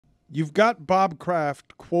You've got Bob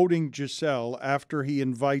Kraft quoting Giselle after he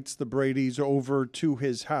invites the Bradys over to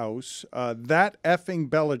his house. That effing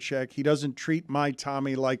Belichick, he doesn't treat my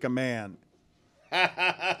Tommy like a man.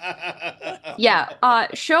 Yeah.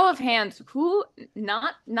 Show of hands. Who?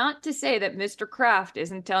 Not to say that Mr. Kraft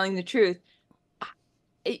isn't telling the truth.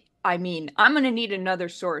 I mean, I'm going to need another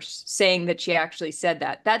source saying that she actually said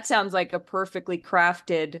that. That sounds like a perfectly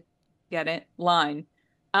crafted, get it, line.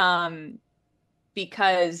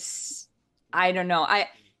 Because I don't know.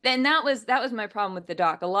 Then that was my problem with the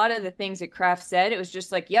doc. A lot of the things that Kraft said, it was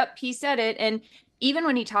just like, yep, he said it. And even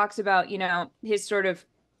when he talks about, his sort of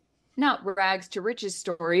not rags to riches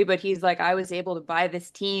story, but he's like, I was able to buy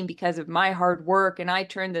this team because of my hard work, and I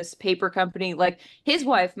turned this paper company. Like his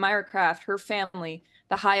wife, Myra Kraft, her family,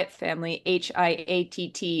 the Hyatt family,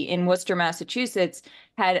 Hiatt, in Worcester, Massachusetts,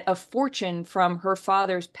 had a fortune from her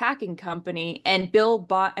father's packing company. And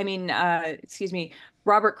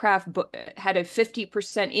Robert Kraft had a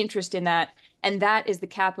 50% interest in that. And that is the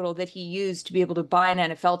capital that he used to be able to buy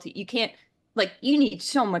an NFL team. You can't, like, you need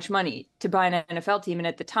so much money to buy an NFL team. And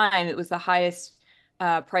at the time, it was the highest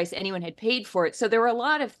price anyone had paid for it. So there were a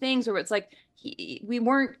lot of things where it's like we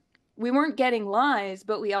weren't getting lies,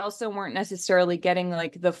 but we also weren't necessarily getting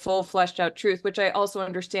like the full fleshed out truth, which I also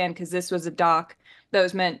understand because this was a doc that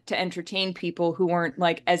was meant to entertain people who weren't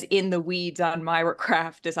like as in the weeds on Myra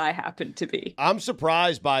Kraft as I happened to be. I'm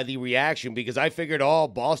surprised by the reaction because I figured all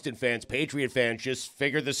Boston fans, Patriot fans, just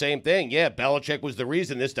figured the same thing. Yeah, Belichick was the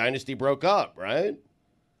reason this dynasty broke up, right?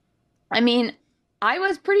 I mean, I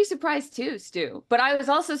was pretty surprised too, Stu. But I was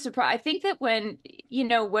also surprised. I think that when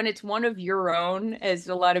it's one of your own, as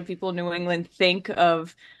a lot of people in New England think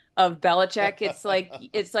of Belichick, it's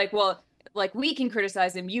like, well, like we can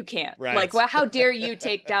criticize him, you can't. Right. Like, well, how dare you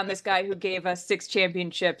take down this guy who gave us 6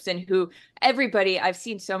 championships and who I've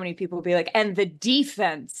seen so many people be like, and the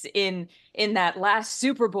defense in that last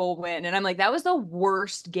Super Bowl win. And I'm like, that was the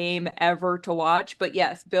worst game ever to watch. But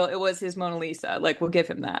yes, Bill, it was his Mona Lisa. Like, we'll give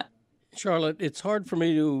him that. Charlotte, it's hard for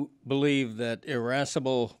me to believe that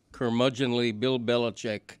irascible, curmudgeonly Bill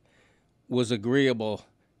Belichick was agreeable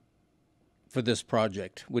for this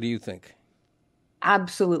project. What do you think?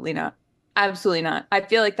 Absolutely not. Absolutely not. I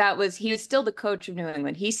feel like he was still the coach of New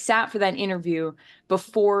England. He sat for that interview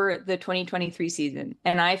before the 2023 season.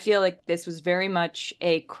 And I feel like this was very much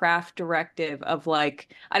a Kraft directive of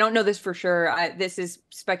like, I don't know this for sure. This is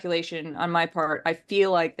speculation on my part. I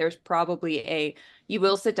feel like there's probably you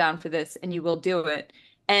will sit down for this and you will do it.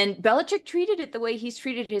 And Belichick treated it the way he's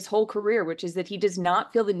treated his whole career, which is that he does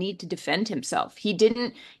not feel the need to defend himself. He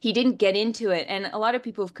didn't get into it. And a lot of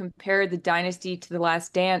people have compared the Dynasty to The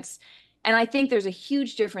Last Dance. And I think there's a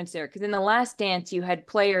huge difference there because in The Last Dance, you had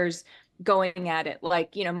players going at it.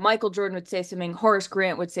 Like, Michael Jordan would say something, Horace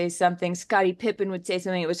Grant would say something, Scottie Pippen would say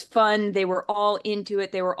something. It was fun. They were all into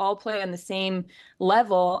it. They were all playing on the same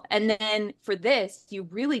level. And then for this, you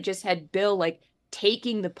really just had Bill like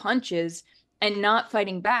taking the punches and not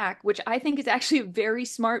fighting back, which I think is actually a very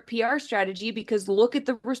smart PR strategy because look at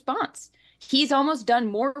the response. He's almost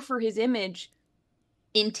done more for his image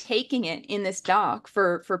in taking it in this doc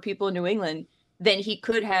for people in New England than he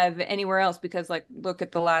could have anywhere else because, like, look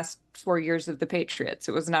at the last 4 years of the Patriots.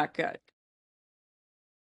 It was not good.